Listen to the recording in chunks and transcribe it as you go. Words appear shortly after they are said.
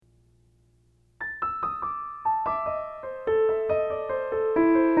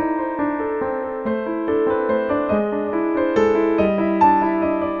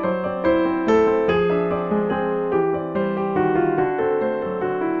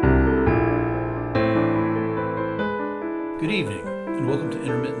Good evening, and welcome to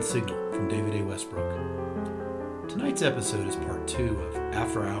Intermittent Signal from David A. Westbrook. Tonight's episode is part 2 of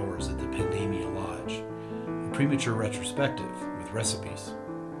After Hours at the Pandemia Lodge, a premature retrospective with recipes.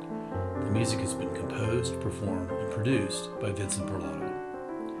 The music has been composed, performed, and produced by Vincent Perlato.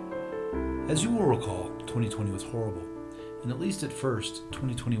 As you will recall, 2020 was horrible, and at least at first,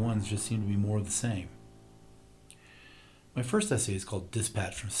 2021 just seemed to be more of the same. My first essay is called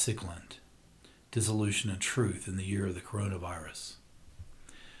Dispatch from Sickland, Dissolution and Truth in the Year of the Coronavirus.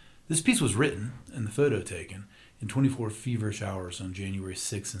 This piece was written, and the photo taken, in 24 feverish hours on January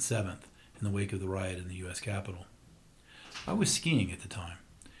 6th and 7th in the wake of the riot in the U.S. Capitol. I was skiing at the time.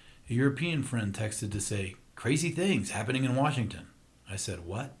 A European friend texted to say, "Crazy things happening in Washington." I said,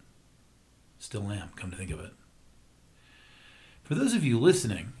 "What?" Still am, come to think of it. For those of you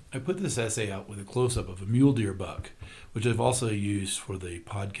listening, I put this essay out with a close-up of a mule deer buck, which I've also used for the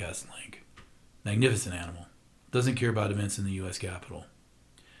podcast link. Magnificent animal. Doesn't care about events in the U.S. Capitol.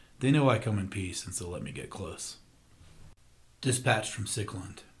 They know I come in peace, and so let me get close. Dispatch from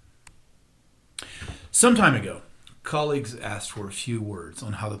Sickland. Some time ago, colleagues asked for a few words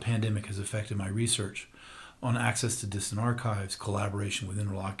on how the pandemic has affected my research on access to distant archives, collaboration with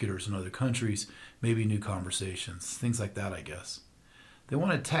interlocutors in other countries, maybe new conversations, things like that, I guess. They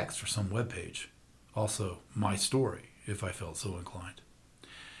wanted text for some webpage. Also, my story, if I felt so inclined.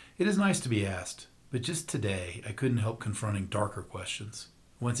 It is nice to be asked, but just today I couldn't help confronting darker questions.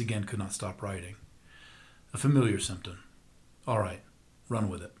 Once again, could not stop writing. A familiar symptom. All right, run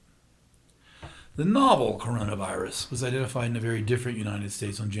with it. The novel coronavirus was identified in a very different United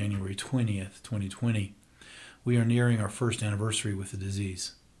States on January 20th, 2020. We are nearing our first anniversary with the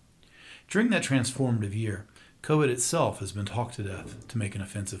disease. During that transformative year, COVID itself has been talked to death, to make an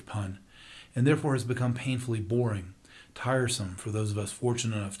offensive pun, and therefore has become painfully boring, tiresome for those of us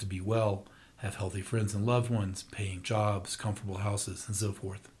fortunate enough to be well, have healthy friends and loved ones, paying jobs, comfortable houses, and so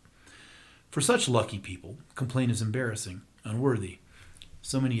forth. For such lucky people, complaint is embarrassing, unworthy.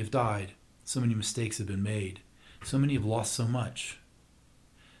 So many have died, so many mistakes have been made, so many have lost so much.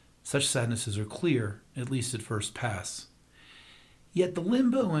 Such sadnesses are clear, at least at first pass. Yet the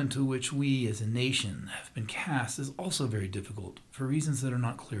limbo into which we as a nation have been cast is also very difficult, for reasons that are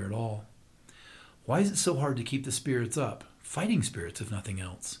not clear at all. Why is it so hard to keep the spirits up, fighting spirits if nothing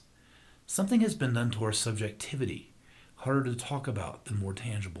else? Something has been done to our subjectivity, harder to talk about than more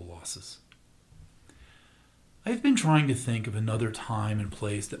tangible losses. I've been trying to think of another time and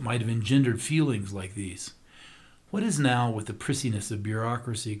place that might have engendered feelings like these. What is now, with the prissiness of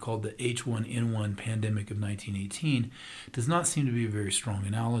bureaucracy, called the H1N1 pandemic of 1918, does not seem to be a very strong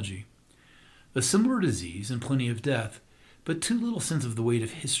analogy. A similar disease and plenty of death, but too little sense of the weight of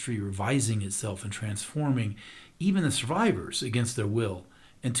history revising itself and transforming even the survivors against their will,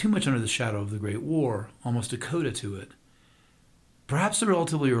 and too much under the shadow of the Great War, almost a coda to it. Perhaps the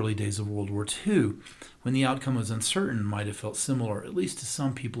relatively early days of World War II, when the outcome was uncertain, might have felt similar, at least to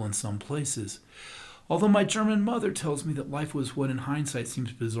some people in some places. Although my German mother tells me that life was what in hindsight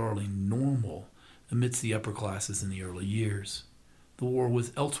seems bizarrely normal amidst the upper classes in the early years. The war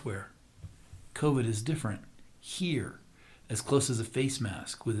was elsewhere. COVID is different. Here. As close as a face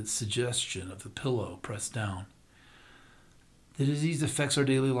mask with its suggestion of the pillow pressed down. The disease affects our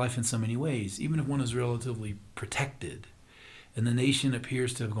daily life in so many ways, even if one is relatively protected, and the nation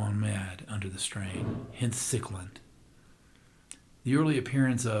appears to have gone mad under the strain, hence Sickland. The early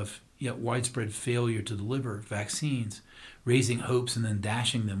appearance of, yet widespread failure to deliver vaccines, raising hopes and then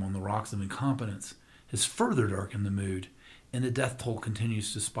dashing them on the rocks of incompetence, has further darkened the mood, and the death toll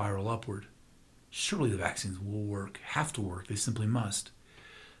continues to spiral upward. Surely the vaccines will work, have to work, they simply must.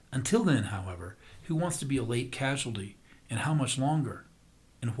 Until then, however, who wants to be a late casualty, and how much longer?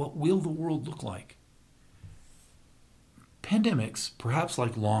 And what will the world look like? Pandemics, perhaps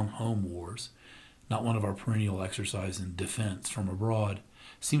like long home wars, not one of our perennial exercise in defense from abroad,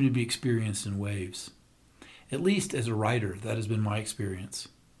 seem to be experienced in waves. At least as a writer, that has been my experience.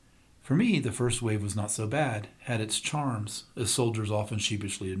 For me, the first wave was not so bad, had its charms, as soldiers often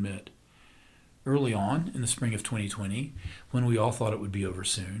sheepishly admit. Early on, in the spring of 2020, when we all thought it would be over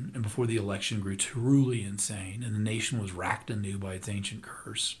soon, and before the election grew truly insane and the nation was racked anew by its ancient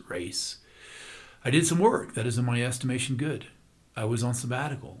curse, race, I did some work that is in my estimation good. I was on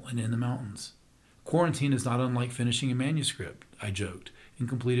sabbatical and in the mountains. Quarantine is not unlike finishing a manuscript, I joked, and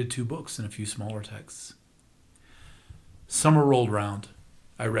completed 2 books and a few smaller texts. Summer rolled round.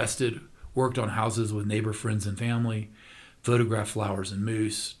 I rested, worked on houses with neighbor friends and family, photographed flowers and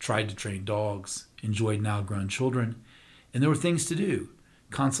moose, tried to train dogs, enjoyed now-grown children, and there were things to do,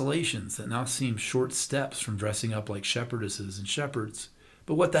 consolations that now seem short steps from dressing up like shepherdesses and shepherds.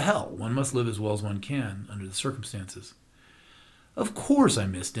 But what the hell? One must live as well as one can under the circumstances. Of course I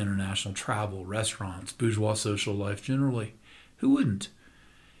missed international travel, restaurants, bourgeois social life generally. Who wouldn't?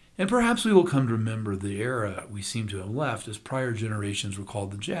 And perhaps we will come to remember the era we seem to have left as prior generations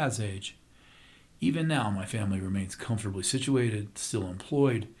recalled the Jazz Age. Even now, my family remains comfortably situated, still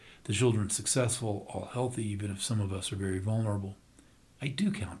employed, the children successful, all healthy, even if some of us are very vulnerable. I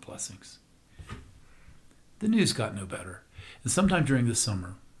do count blessings. The news got no better, and sometime during the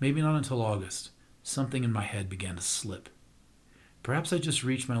summer, maybe not until August, something in my head began to slip. Perhaps I just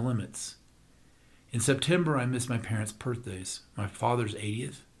reached my limits. In September, I missed my parents' birthdays. My father's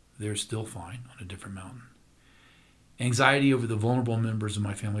 80th, they're still fine on a different mountain. Anxiety over the vulnerable members of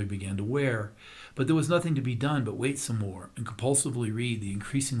my family began to wear, but there was nothing to be done but wait some more and compulsively read the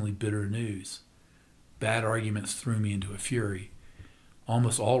increasingly bitter news. Bad arguments threw me into a fury.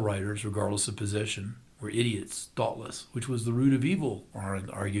 Almost all writers, regardless of position, were idiots, thoughtless, which was the root of evil,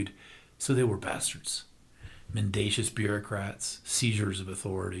 Arendt argued, so they were bastards. Mendacious bureaucrats, seizures of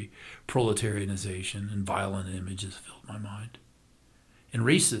authority, proletarianization, and violent images filled my mind. And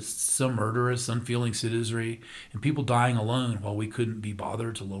racists, some murderous, unfeeling citizenry, and people dying alone while we couldn't be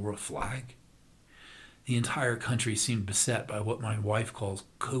bothered to lower a flag. The entire country seemed beset by what my wife calls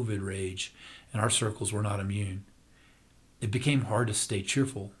COVID rage, and our circles were not immune. It became hard to stay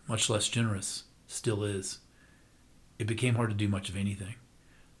cheerful, much less generous. Still is. It became hard to do much of anything.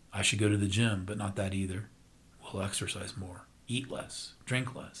 I should go to the gym, but not that either. We'll exercise more, eat less,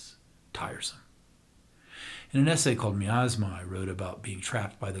 drink less. Tiresome. In an essay called Miasma, I wrote about being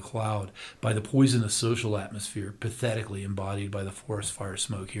trapped by the cloud, by the poisonous social atmosphere pathetically embodied by the forest fire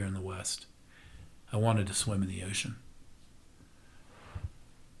smoke here in the West. I wanted to swim in the ocean.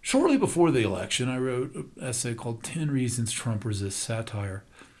 Shortly before the election, I wrote an essay called 10 Reasons Trump Resists Satire,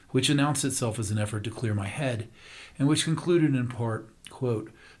 which announced itself as an effort to clear my head, and which concluded in part,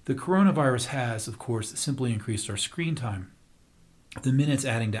 quote, "The coronavirus has, of course, simply increased our screen time. The minutes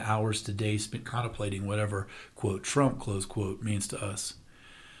adding to hours to days spent contemplating whatever, quote, Trump, close quote, means to us.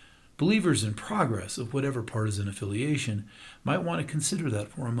 Believers in progress of whatever partisan affiliation might want to consider that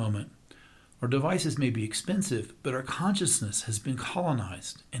for a moment. Our devices may be expensive, but our consciousness has been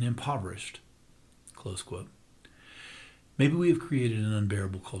colonized and impoverished," close quote. Maybe we have created an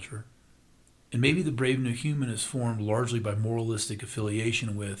unbearable culture. And maybe the brave new human is formed largely by moralistic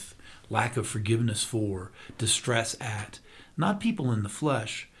affiliation with, lack of forgiveness for, distress at, not people in the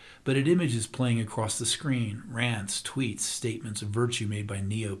flesh, but at images playing across the screen, rants, tweets, statements of virtue made by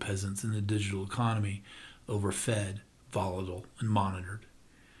neo-peasants in the digital economy, overfed, volatile, and monitored.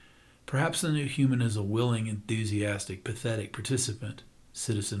 Perhaps the new human is a willing, enthusiastic, pathetic participant,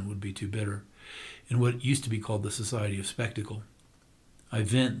 citizen would be too bitter, in what used to be called the society of spectacle. I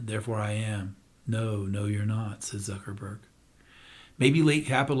vent, therefore I am. No, you're not, said Zuckerberg. Maybe late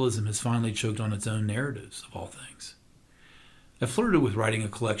capitalism has finally choked on its own narratives, of all things. I flirted with writing a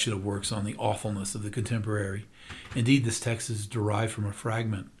collection of works on the awfulness of the contemporary. Indeed, this text is derived from a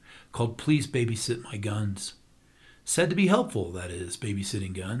fragment called Please Babysit My Guns. Said to be helpful, that is,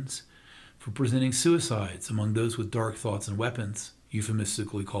 babysitting guns, for presenting suicides among those with dark thoughts and weapons,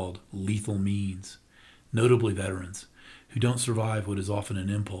 euphemistically called lethal means, notably veterans, who don't survive what is often an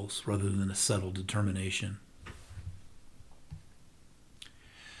impulse rather than a settled determination.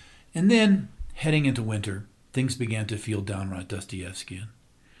 And then, heading into winter, things began to feel downright Dostoevskian.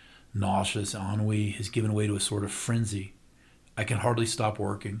 Nauseous ennui has given way to a sort of frenzy. I can hardly stop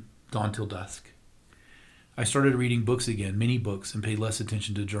working, dawn till dusk. I started reading books again, many books, and paid less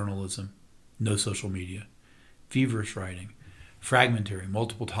attention to journalism. No social media. Feverish writing. Fragmentary,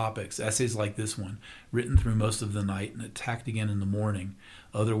 multiple topics, essays like this one, written through most of the night and attacked again in the morning,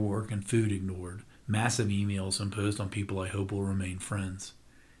 other work and food ignored, massive emails imposed on people I hope will remain friends.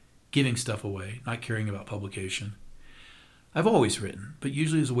 Giving stuff away, not caring about publication. I've always written, but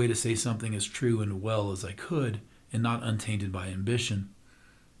usually as a way to say something as true and well as I could, and not untainted by ambition.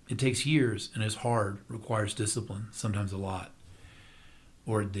 It takes years and is hard, requires discipline, sometimes a lot.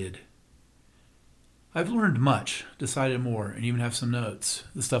 Or it did. I've learned much, decided more, and even have some notes,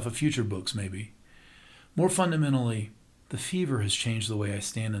 the stuff of future books maybe. More fundamentally, the fever has changed the way I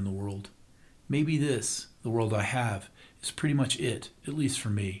stand in the world. Maybe this, the world I have, is pretty much it, at least for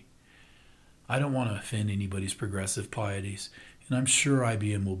me. I don't want to offend anybody's progressive pieties, and I'm sure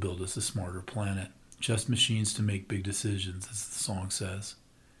IBM will build us a smarter planet, just machines to make big decisions, as the song says.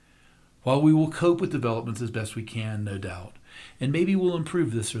 While we will cope with developments as best we can, no doubt, and maybe we'll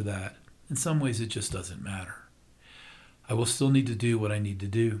improve this or that, in some ways it just doesn't matter. I will still need to do what I need to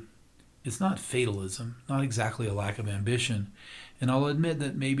do. It's not fatalism, not exactly a lack of ambition, and I'll admit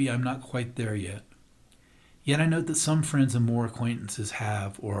that maybe I'm not quite there yet. Yet I note that some friends and more acquaintances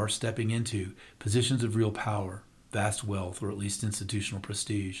have or are stepping into positions of real power, vast wealth, or at least institutional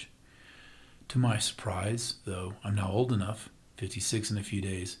prestige. To my surprise, though, I'm now old enough, 56 in a few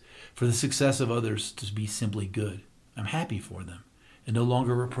days, for the success of others to be simply good. I'm happy for them, and no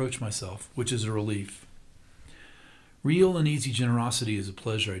longer reproach myself, which is a relief. Real and easy generosity is a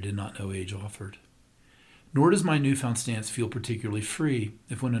pleasure I did not know age offered. Nor does my newfound stance feel particularly free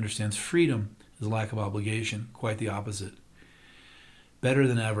if one understands freedom as a lack of obligation, quite the opposite. Better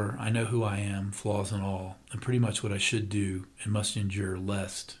than ever, I know who I am, flaws and all, and pretty much what I should do and must endure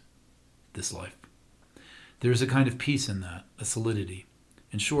lest this life. There is a kind of peace in that, a solidity.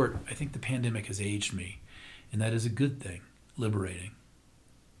 In short, I think the pandemic has aged me, and that is a good thing, liberating.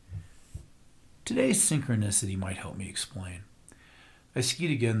 Today's synchronicity might help me explain. I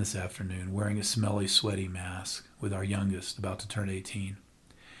skied again this afternoon, wearing a smelly, sweaty mask, with our youngest, about to turn 18.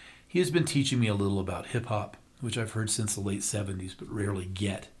 He has been teaching me a little about hip-hop, which I've heard since the late 70s, but rarely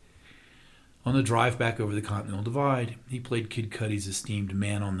get. On the drive back over the Continental Divide, he played Kid Cudi's esteemed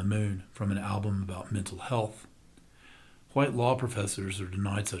Man on the Moon from an album about mental health. White law professors are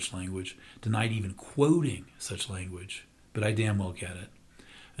denied such language, denied even quoting such language, but I damn well get it.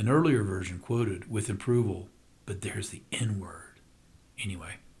 An earlier version quoted with approval, but there's the N-word.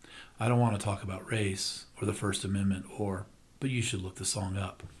 Anyway, I don't want to talk about race or the First Amendment but you should look the song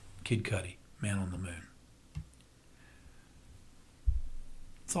up. Kid Cudi, Man on the Moon.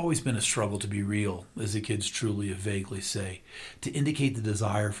 It's always been a struggle to be real, as the kids truly vaguely say, to indicate the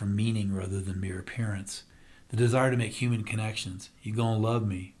desire for meaning rather than mere appearance, the desire to make human connections, you gonna love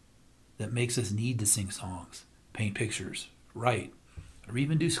me, that makes us need to sing songs, paint pictures, write, or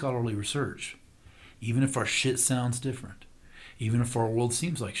even do scholarly research, even if our shit sounds different, even if our world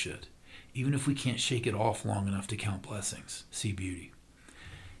seems like shit, even if we can't shake it off long enough to count blessings, see beauty,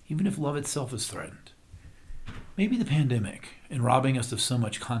 even if love itself is threatened. Maybe the pandemic, in robbing us of so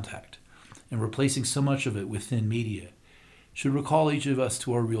much contact and replacing so much of it with thin media, should recall each of us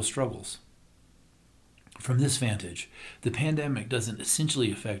to our real struggles. From this vantage, the pandemic doesn't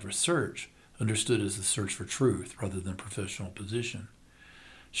essentially affect research, understood as the search for truth rather than professional position.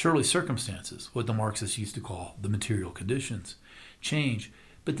 Surely circumstances, what the Marxists used to call the material conditions, change,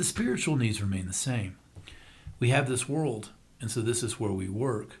 but the spiritual needs remain the same. We have this world, and so this is where we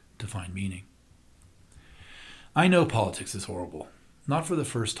work to find meaning. I know politics is horrible, not for the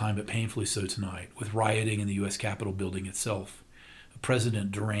first time, but painfully so tonight, with rioting in the U.S. Capitol building itself, a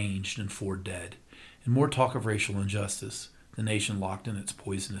president deranged and 4 dead, and more talk of racial injustice, the nation locked in its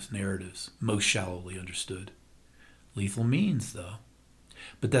poisonous narratives, most shallowly understood. Lethal means, though.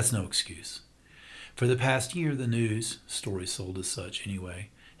 But that's no excuse. For the past year, the news, stories sold as such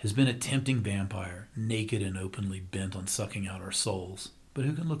anyway, has been a tempting vampire, naked and openly bent on sucking out our souls. But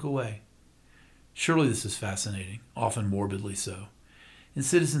who can look away? Surely this is fascinating, often morbidly so. And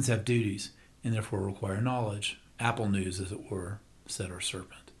citizens have duties, and therefore require knowledge. Apple News, as it were, said our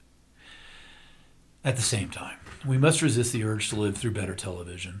serpent. At the same time, we must resist the urge to live through better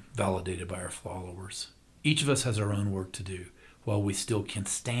television, validated by our followers. Each of us has our own work to do, while we still can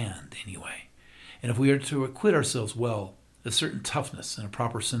stand anyway. And if we are to acquit ourselves well, a certain toughness and a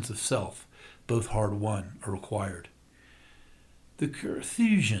proper sense of self, both hard-won, are required. The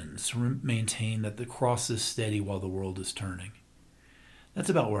Carthusians maintain that the cross is steady while the world is turning. That's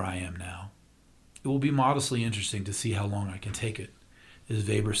about where I am now. It will be modestly interesting to see how long I can take it, as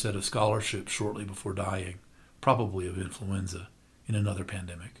Weber said of scholarship shortly before dying, probably of influenza, in another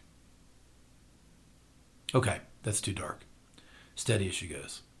pandemic. Okay, that's too dark. Steady as she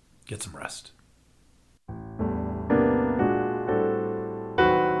goes. Get some rest.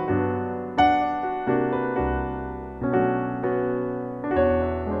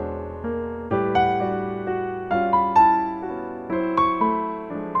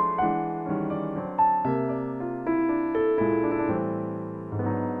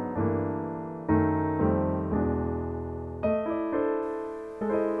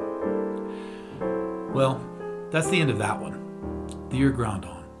 Well, that's the end of that one. The year ground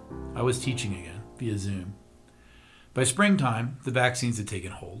on. I was teaching again, via Zoom. By springtime, the vaccines had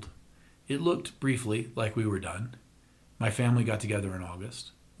taken hold. It looked, briefly, like we were done. My family got together in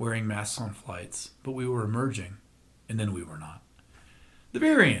August, wearing masks on flights, but we were emerging, and then we were not. The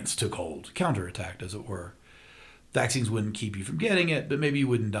variants took hold, counterattacked, as it were. Vaccines wouldn't keep you from getting it, but maybe you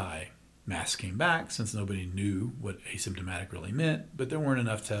wouldn't die. Masks came back, since nobody knew what asymptomatic really meant, but there weren't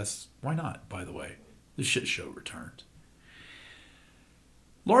enough tests. Why not, by the way? The shit show returned.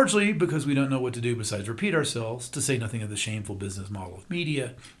 Largely because we don't know what to do besides repeat ourselves, to say nothing of the shameful business model of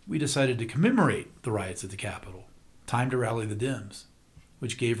media, we decided to commemorate the riots at the Capitol. Time to rally the Dems,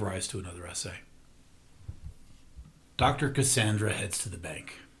 which gave rise to another essay. Dr. Cassandra heads to the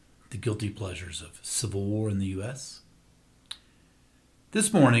bank. The guilty pleasures of civil war in the U.S.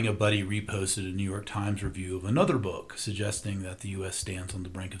 This morning, a buddy reposted a New York Times review of another book suggesting that the U.S. stands on the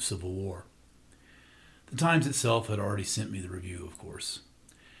brink of civil war. The Times itself had already sent me the review, of course.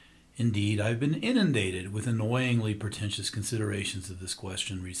 Indeed, I've been inundated with annoyingly pretentious considerations of this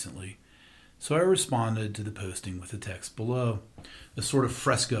question recently, so I responded to the posting with the text below, a sort of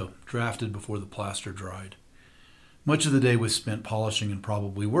fresco drafted before the plaster dried. Much of the day was spent polishing and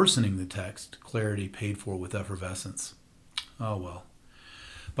probably worsening the text, clarity paid for with effervescence. Oh well.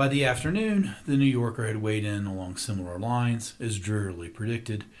 By the afternoon, the New Yorker had weighed in along similar lines, as drearily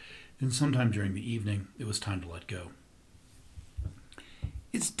predicted, and sometime during the evening, it was time to let go.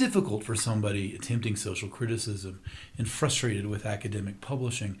 It's difficult for somebody attempting social criticism and frustrated with academic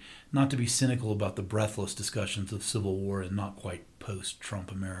publishing not to be cynical about the breathless discussions of civil war in not quite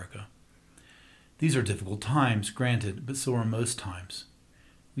post-Trump America. These are difficult times, granted, but so are most times.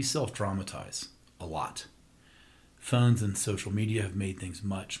 We self-dramatize a lot. Phones and social media have made things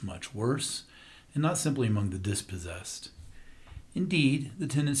much, much worse, and not simply among the dispossessed. Indeed, the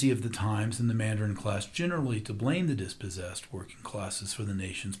tendency of the Times and the Mandarin class generally to blame the dispossessed working classes for the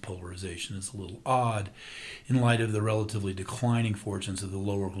nation's polarization is a little odd in light of the relatively declining fortunes of the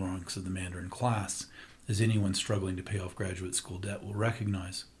lower ranks of the Mandarin class, as anyone struggling to pay off graduate school debt will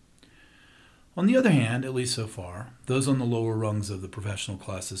recognize. On the other hand, at least so far, those on the lower rungs of the professional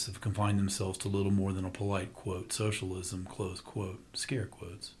classes have confined themselves to little more than a polite, quote, socialism, close quote, scare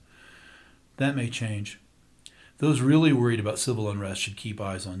quotes. That may change. Those really worried about civil unrest should keep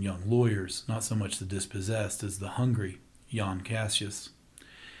eyes on young lawyers, not so much the dispossessed as the hungry, Jan Cassius.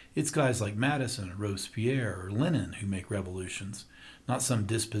 It's guys like Madison or Robespierre or Lenin who make revolutions, not some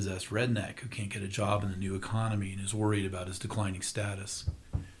dispossessed redneck who can't get a job in the new economy and is worried about his declining status.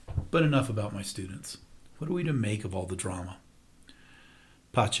 But enough about my students. What are we to make of all the drama?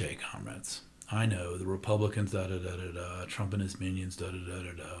 Pace, comrades. I know, the Republicans, da-da-da-da-da, Trump and his minions,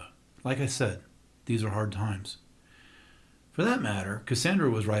 da-da-da-da-da. Like I said, these are hard times. For that matter, Cassandra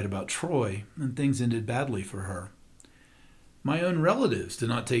was right about Troy, and things ended badly for her. My own relatives did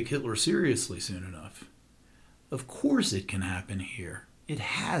not take Hitler seriously soon enough. Of course it can happen here. It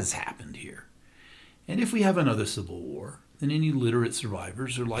has happened here. And if we have another civil war, then any literate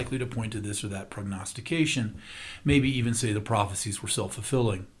survivors are likely to point to this or that prognostication, maybe even say the prophecies were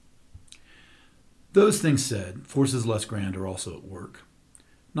self-fulfilling. Those things said, forces less grand are also at work.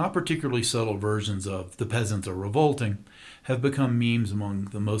 Not particularly subtle versions of "the peasants are revolting" have become memes among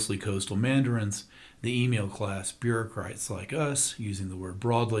the mostly coastal mandarins, the email class, bureaucrats like us, using the word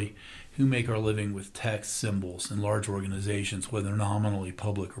broadly, who make our living with text, symbols, and large organizations, whether nominally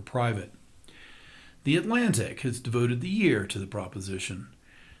public or private. The Atlantic has devoted the year to the proposition.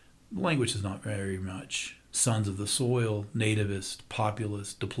 The language is not very much. Sons of the soil, nativist,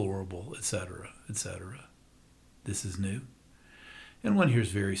 populist, deplorable, etc., etc. This is new. And one hears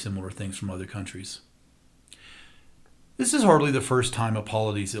very similar things from other countries. This is hardly the first time a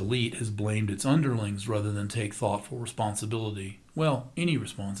polity's elite has blamed its underlings rather than take thoughtful responsibility, well, any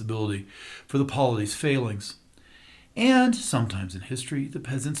responsibility, for the polity's failings. And sometimes in history, the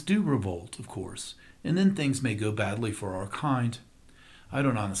peasants do revolt, of course, and then things may go badly for our kind. I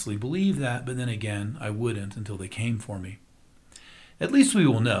don't honestly believe that, but then again, I wouldn't until they came for me. At least we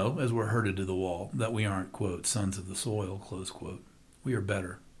will know, as we're herded to the wall, that we aren't, quote, sons of the soil, close quote. We are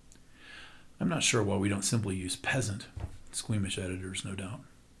better. I'm not sure why we don't simply use peasant. Squeamish editors, no doubt.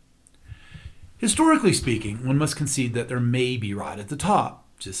 Historically speaking, one must concede that there may be rot at the top.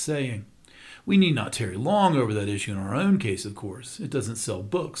 Just saying. We need not tarry long over that issue in our own case, of course. It doesn't sell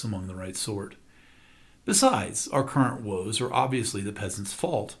books among the right sort. Besides, our current woes are obviously the peasants'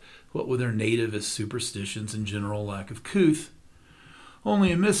 fault, what with their nativist superstitions and general lack of couth.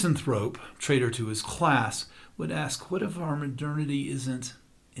 Only a misanthrope, traitor to his class, would ask, what if our modernity isn't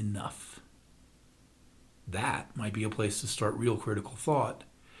enough? That might be a place to start real critical thought.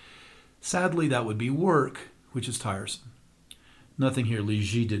 Sadly, that would be work, which is tiresome. Nothing here Li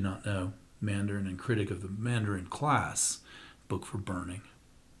Ji did not know. Mandarin and critic of the Mandarin class, book for burning.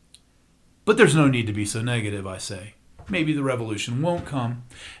 But there's no need to be so negative, I say. Maybe the revolution won't come,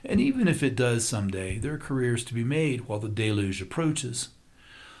 and even if it does someday, there are careers to be made while the deluge approaches.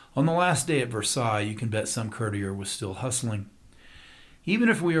 On the last day at Versailles, you can bet some courtier was still hustling. Even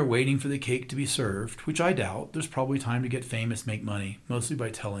if we are waiting for the cake to be served, which I doubt, there's probably time to get famous, make money, mostly by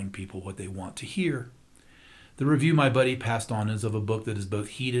telling people what they want to hear. The review my buddy passed on is of a book that is both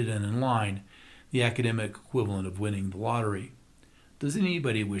heated and in line, the academic equivalent of winning the lottery. Does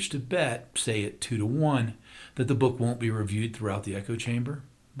anybody wish to bet, say at 2-1, that the book won't be reviewed throughout the echo chamber?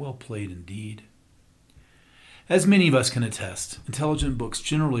 Well played indeed. As many of us can attest, intelligent books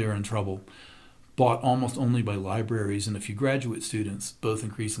generally are in trouble, bought almost only by libraries and a few graduate students, both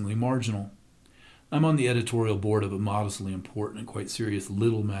increasingly marginal. I'm on the editorial board of a modestly important and quite serious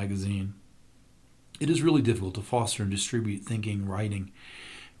little magazine. It is really difficult to foster and distribute thinking, writing,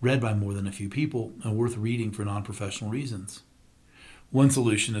 read by more than a few people, and worth reading for non-professional reasons. One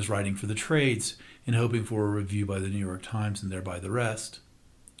solution is writing for the trades and hoping for a review by the New York Times and thereby the rest.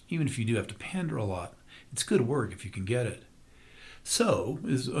 Even if you do have to pander a lot, it's good work if you can get it. So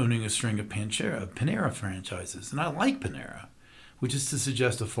is owning a string of Panera franchises, and I like Panera, which is to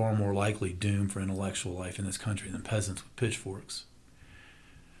suggest a far more likely doom for intellectual life in this country than peasants with pitchforks.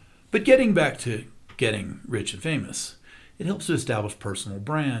 But getting back to getting rich and famous, it helps to establish personal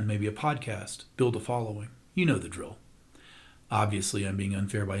brand, maybe a podcast, build a following. You know the drill. Obviously, I'm being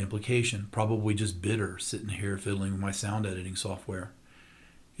unfair by implication, probably just bitter sitting here fiddling with my sound editing software.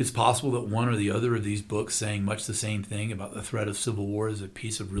 It's possible that one or the other of these books saying much the same thing about the threat of civil war is a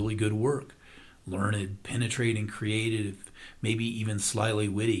piece of really good work. Learned, penetrating, creative, maybe even slyly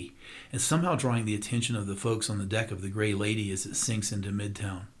witty, and somehow drawing the attention of the folks on the deck of the Gray Lady as it sinks into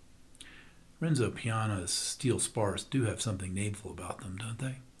Midtown. Renzo Piana's steel spars do have something naval about them, don't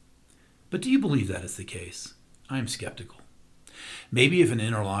they? But do you believe that is the case? I am skeptical. Maybe if an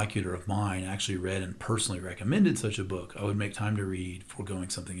interlocutor of mine actually read and personally recommended such a book, I would make time to read, foregoing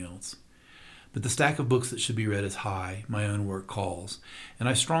something else. But the stack of books that should be read is high, my own work calls, and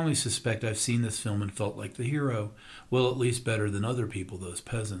I strongly suspect I've seen this film and felt like the hero, well, at least better than other people, those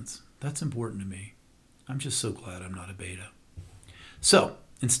peasants. That's important to me. I'm just so glad I'm not a beta. So,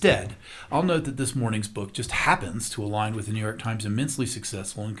 instead, I'll note that this morning's book just happens to align with the New York Times' immensely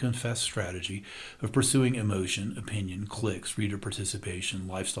successful and confessed strategy of pursuing emotion, opinion, clicks, reader participation,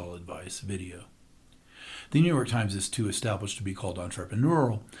 lifestyle advice, video. The New York Times is too established to be called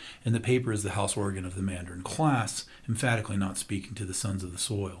entrepreneurial, and the paper is the house organ of the Mandarin class, emphatically not speaking to the sons of the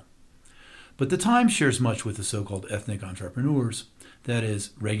soil. But the Times shares much with the so-called ethnic entrepreneurs, that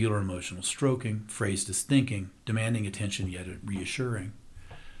is, regular emotional stroking, phrased as thinking, demanding attention yet reassuring.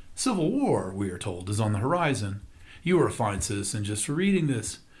 Civil war, we are told, is on the horizon. You are a fine citizen just for reading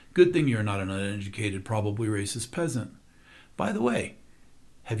this. Good thing you're not an uneducated, probably racist peasant. By the way,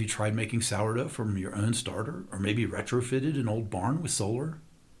 have you tried making sourdough from your own starter, or maybe retrofitted an old barn with solar?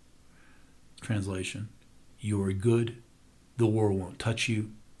 Translation: you are good. The war won't touch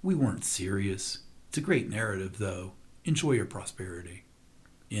you. We weren't serious. It's a great narrative, though. Enjoy your prosperity.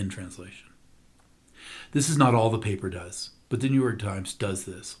 End translation. This is not all the paper does, but the New York Times does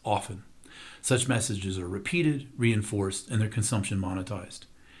this often. Such messages are repeated, reinforced, and their consumption monetized.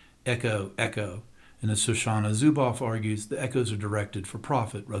 Echo, echo. And as Shoshana Zuboff argues, the echoes are directed for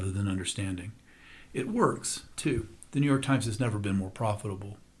profit rather than understanding. It works, too. The New York Times has never been more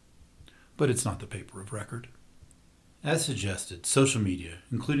profitable. But it's not the paper of record. As suggested, social media,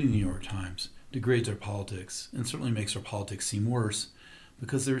 including the New York Times, degrades our politics and certainly makes our politics seem worse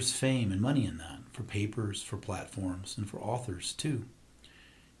because there is fame and money in that, for papers, for platforms, and for authors, too.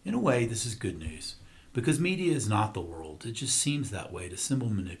 In a way, this is good news, because media is not the world. It just seems that way to symbol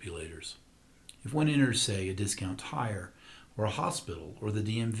manipulators. If one enters, say, a discount tire, or a hospital, or the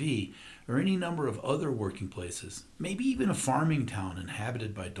DMV, or any number of other working places, maybe even a farming town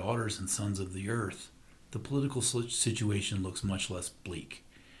inhabited by daughters and sons of the earth, the political situation looks much less bleak.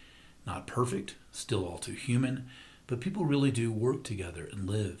 Not perfect, still all too human, but people really do work together and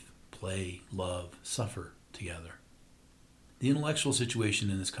live, play, love, suffer together. The intellectual situation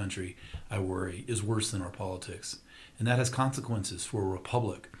in this country, I worry, is worse than our politics, and that has consequences for a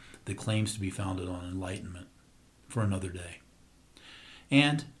republic that claims to be founded on enlightenment. For another day.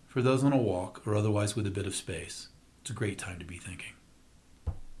 And for those on a walk or otherwise with a bit of space, it's a great time to be thinking.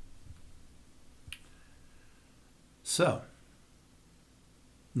 So,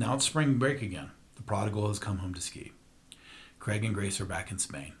 now it's spring break again. The prodigal has come home to ski. Craig and Grace are back in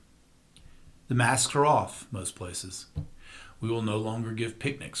Spain. The masks are off, most places. We will no longer give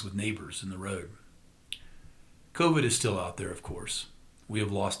picnics with neighbors in the road. COVID is still out there, of course. We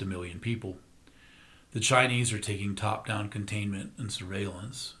have lost 1 million people. The Chinese are taking top-down containment and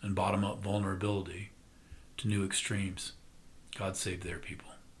surveillance and bottom-up vulnerability to new extremes. God save their people.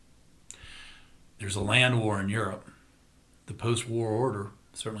 There's a land war in Europe. The post-war order,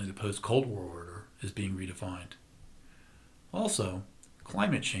 certainly the post-Cold War order, is being redefined. Also,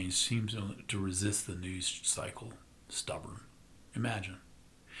 climate change seems to resist the news cycle. Stubborn. Imagine.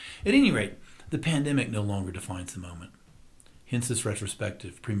 At any rate, the pandemic no longer defines the moment. Hence this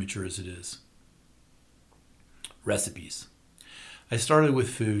retrospective, premature as it is. Recipes. I started with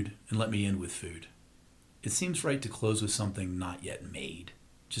food, and let me end with food. It seems right to close with something not yet made,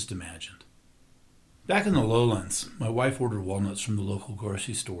 just imagined. Back in the lowlands, my wife ordered walnuts from the local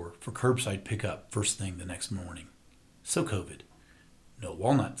grocery store for curbside pickup first thing the next morning. So COVID. No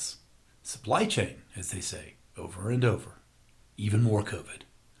walnuts. Supply chain, as they say, over and over. Even more COVID.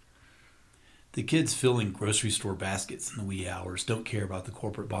 The kids filling grocery store baskets in the wee hours don't care about the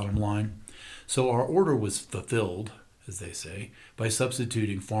corporate bottom line, so our order was fulfilled, as they say, by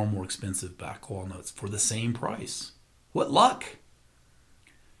substituting far more expensive black walnuts for the same price. What luck!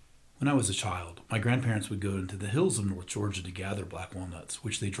 When I was a child, my grandparents would go into the hills of North Georgia to gather black walnuts,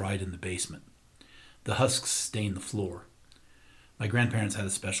 which they dried in the basement. The husks stained the floor. My grandparents had a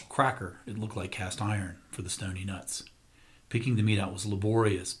special cracker, it looked like cast iron, for the stony nuts. Picking the meat out was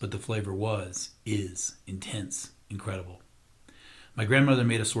laborious, but the flavor is intense, incredible. My grandmother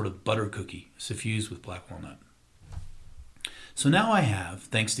made a sort of butter cookie, suffused with black walnut. So now I have,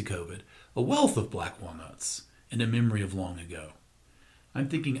 thanks to COVID, a wealth of black walnuts and a memory of long ago. I'm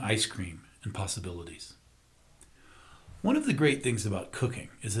thinking ice cream and possibilities. One of the great things about cooking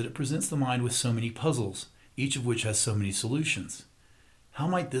is that it presents the mind with so many puzzles, each of which has so many solutions. How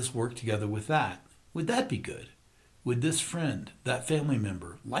might this work together with that? Would that be good? Would this friend, that family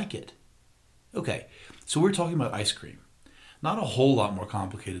member, like it? Okay, so we're talking about ice cream. Not a whole lot more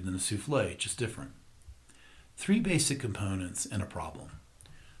complicated than a souffle, just different. 3 basic components and a problem.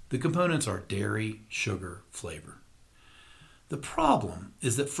 The components are dairy, sugar, flavor. The problem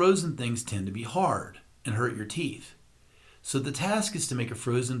is that frozen things tend to be hard and hurt your teeth. So the task is to make a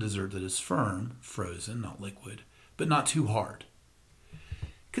frozen dessert that is firm, frozen, not liquid, but not too hard.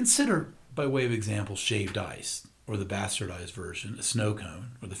 Consider, by way of example, shaved ice, or the bastardized version, a snow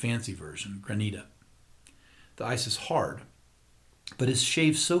cone, or the fancy version, granita. The ice is hard, but is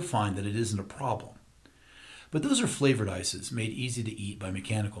shaved so fine that it isn't a problem. But those are flavored ices made easy to eat by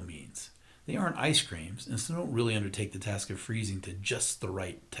mechanical means. They aren't ice creams, and so don't really undertake the task of freezing to just the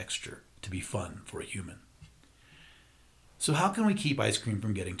right texture to be fun for a human. So how can we keep ice cream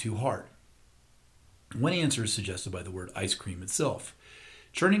from getting too hard? One answer is suggested by the word ice cream itself.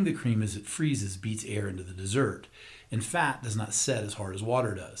 Churning the cream as it freezes beats air into the dessert, and fat does not set as hard as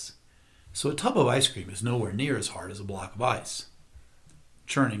water does. So a tub of ice cream is nowhere near as hard as a block of ice.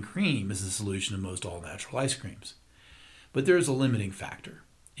 Churning cream is the solution to most all-natural ice creams. But there is a limiting factor.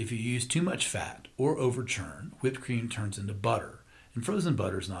 If you use too much fat or over-churn, whipped cream turns into butter, and frozen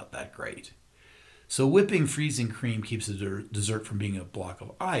butter is not that great. So whipping freezing cream keeps the dessert from being a block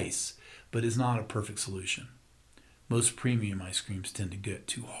of ice, but is not a perfect solution. Most premium ice creams tend to get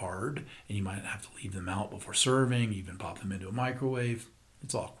too hard, and you might have to leave them out before serving, even pop them into a microwave.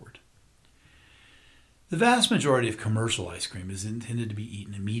 It's awkward. The vast majority of commercial ice cream is intended to be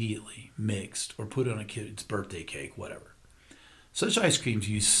eaten immediately, mixed, or put on a kid's birthday cake, whatever. Such ice creams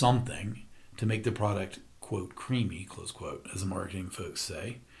use something to make the product, quote, creamy, close quote, as the marketing folks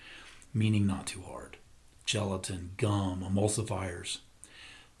say, meaning not too hard. Gelatin, gum, emulsifiers.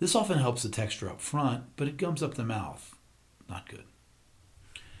 This often helps the texture up front, but it gums up the mouth. Not good.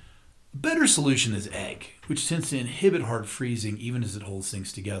 A better solution is egg, which tends to inhibit hard freezing even as it holds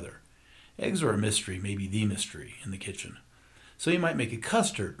things together. Eggs are a mystery, maybe the mystery, in the kitchen. So you might make a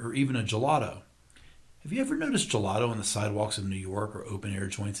custard or even a gelato. Have you ever noticed gelato on the sidewalks of New York or open-air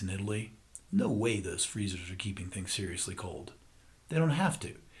joints in Italy? No way those freezers are keeping things seriously cold. They don't have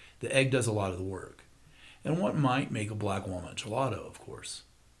to. The egg does a lot of the work. And what might make a black walnut gelato, of course?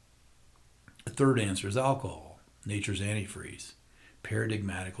 The third answer is alcohol, nature's antifreeze,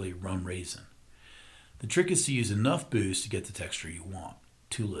 paradigmatically rum raisin. The trick is to use enough booze to get the texture you want.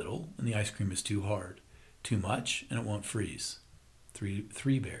 Too little, and the ice cream is too hard. Too much, and it won't freeze.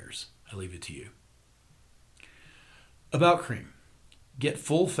 Three bears. I leave it to you. About cream. Get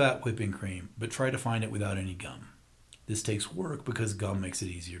full-fat whipping cream, but try to find it without any gum. This takes work because gum makes it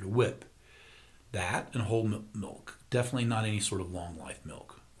easier to whip. That and whole milk. Definitely not any sort of long-life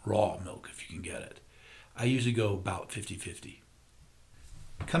milk. Raw milk, if you can get it. I usually go about 50-50.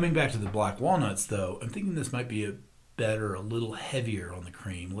 Coming back to the black walnuts, though, I'm thinking this might be a little heavier on the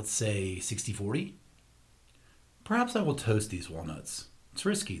cream. Let's say 60-40. Perhaps I will toast these walnuts. It's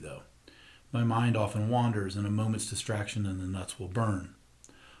risky, though. My mind often wanders, and a moment's distraction and the nuts will burn.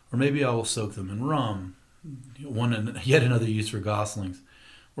 Or maybe I will soak them in rum, yet another use for goslings.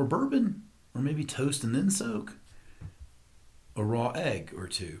 Or bourbon, or maybe toast and then soak. A raw egg or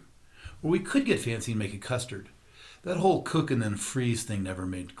two. Or we could get fancy and make a custard. That whole cook and then freeze thing never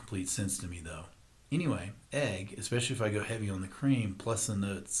made complete sense to me, though. Anyway, egg, especially if I go heavy on the cream, plus the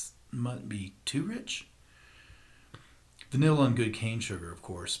nuts, might be too rich. Vanilla and good cane sugar, of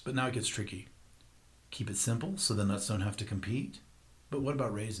course, but now it gets tricky. Keep it simple so the nuts don't have to compete. But what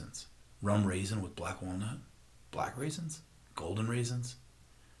about raisins? Rum raisin with black walnut? Black raisins? Golden raisins?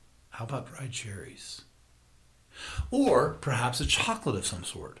 How about dried cherries? Or perhaps a chocolate of some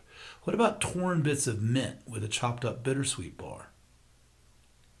sort. What about torn bits of mint with a chopped up bittersweet bar?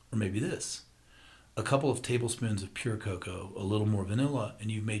 Or maybe this. A couple of tablespoons of pure cocoa, a little more vanilla,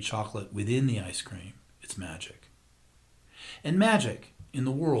 and you've made chocolate within the ice cream. It's magic. And magic in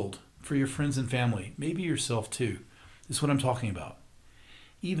the world, for your friends and family, maybe yourself too, is what I'm talking about.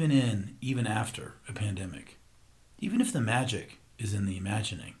 Even after a pandemic. Even if the magic is in the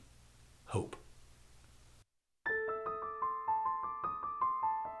imagining. Hope.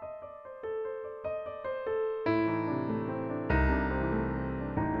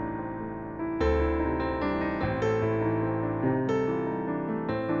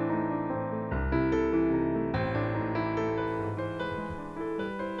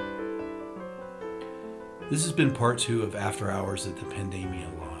 This has been part 2 of After Hours at the Pandemia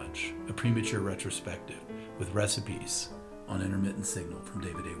Lodge, a premature retrospective with recipes on intermittent signal from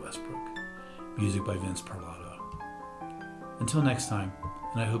David A. Westbrook. Music by Vince Parlato. Until next time,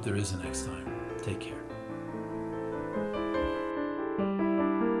 and I hope there is a next time, take care.